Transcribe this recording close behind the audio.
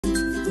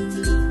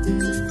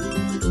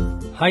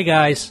Hi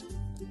guys,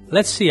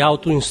 let's see how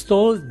to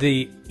install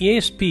the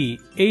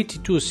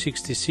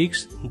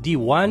ESP8266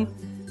 D1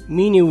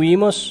 Mini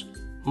Wemos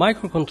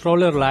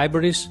microcontroller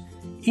libraries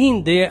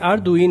in the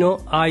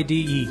Arduino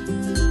IDE.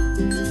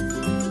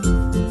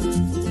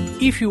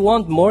 If you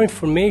want more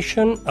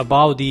information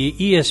about the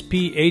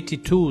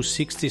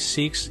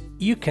ESP8266,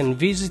 you can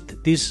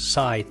visit this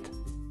site.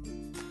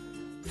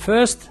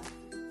 First,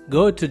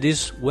 go to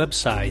this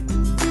website.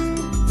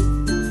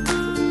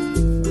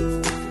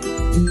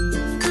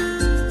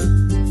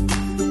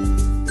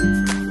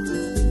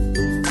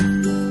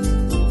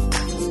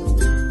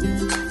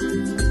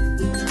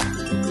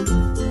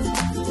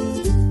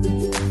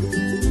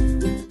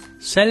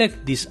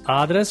 Select this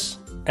address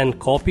and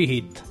copy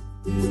it.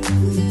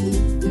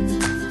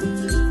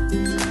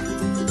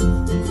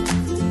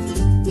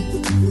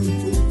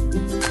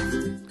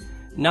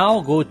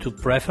 Now go to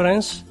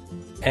Preference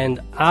and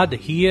add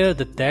here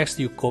the text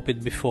you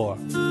copied before.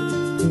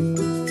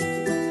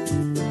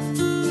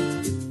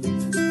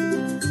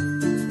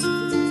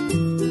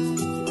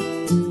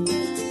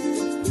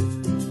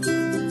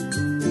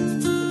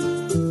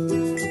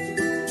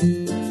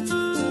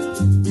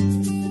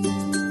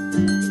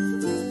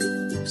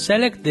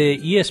 Select the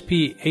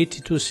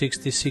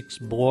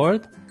ESP8266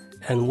 board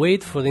and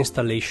wait for the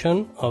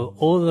installation of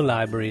all the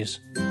libraries.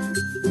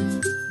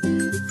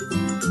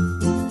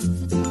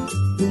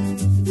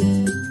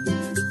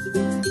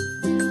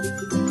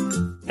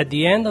 At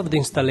the end of the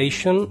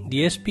installation,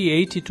 the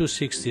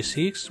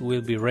ESP8266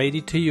 will be ready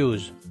to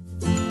use.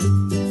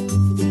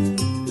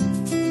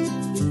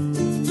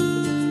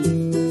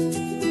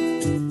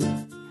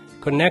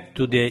 Connect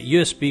to the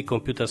USB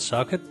computer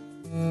socket.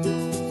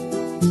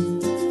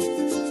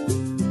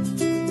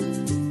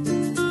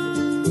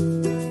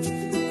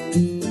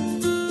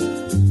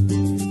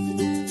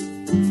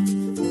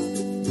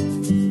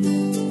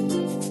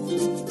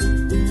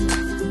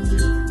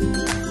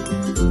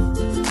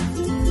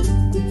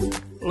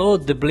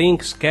 Load the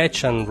Blink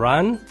sketch and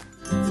run.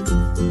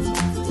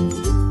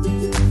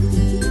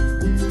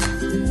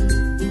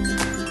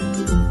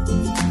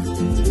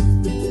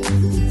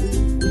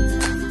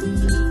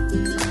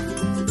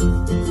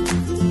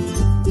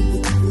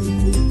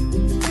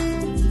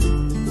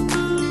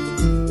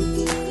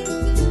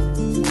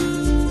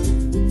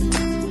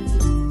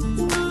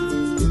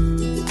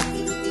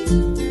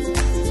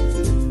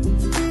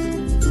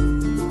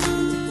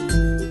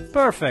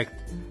 Perfect!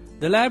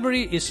 The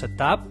library is set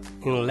up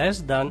in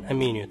less than a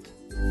minute.